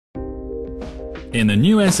In the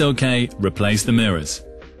new SLK, replace the mirrors.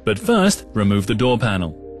 But first, remove the door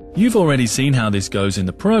panel. You've already seen how this goes in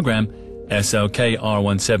the program SLK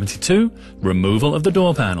R172 Removal of the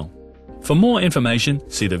Door Panel. For more information,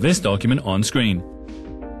 see the VIS document on screen.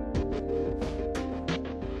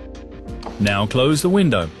 Now close the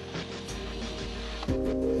window.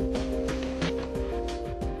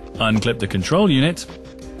 Unclip the control unit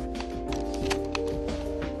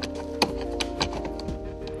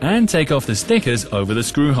and take off the stickers over the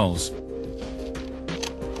screw holes.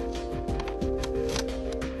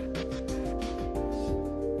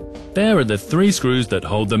 There are the 3 screws that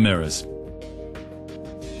hold the mirrors.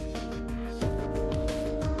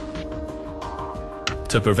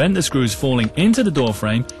 To prevent the screws falling into the door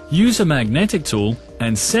frame, use a magnetic tool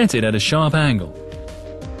and set it at a sharp angle.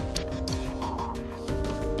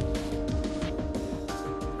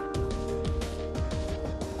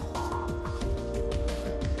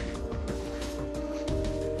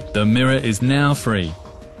 The mirror is now free.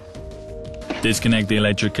 Disconnect the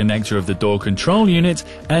electric connector of the door control unit,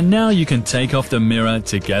 and now you can take off the mirror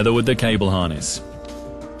together with the cable harness.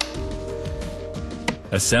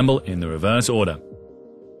 Assemble in the reverse order.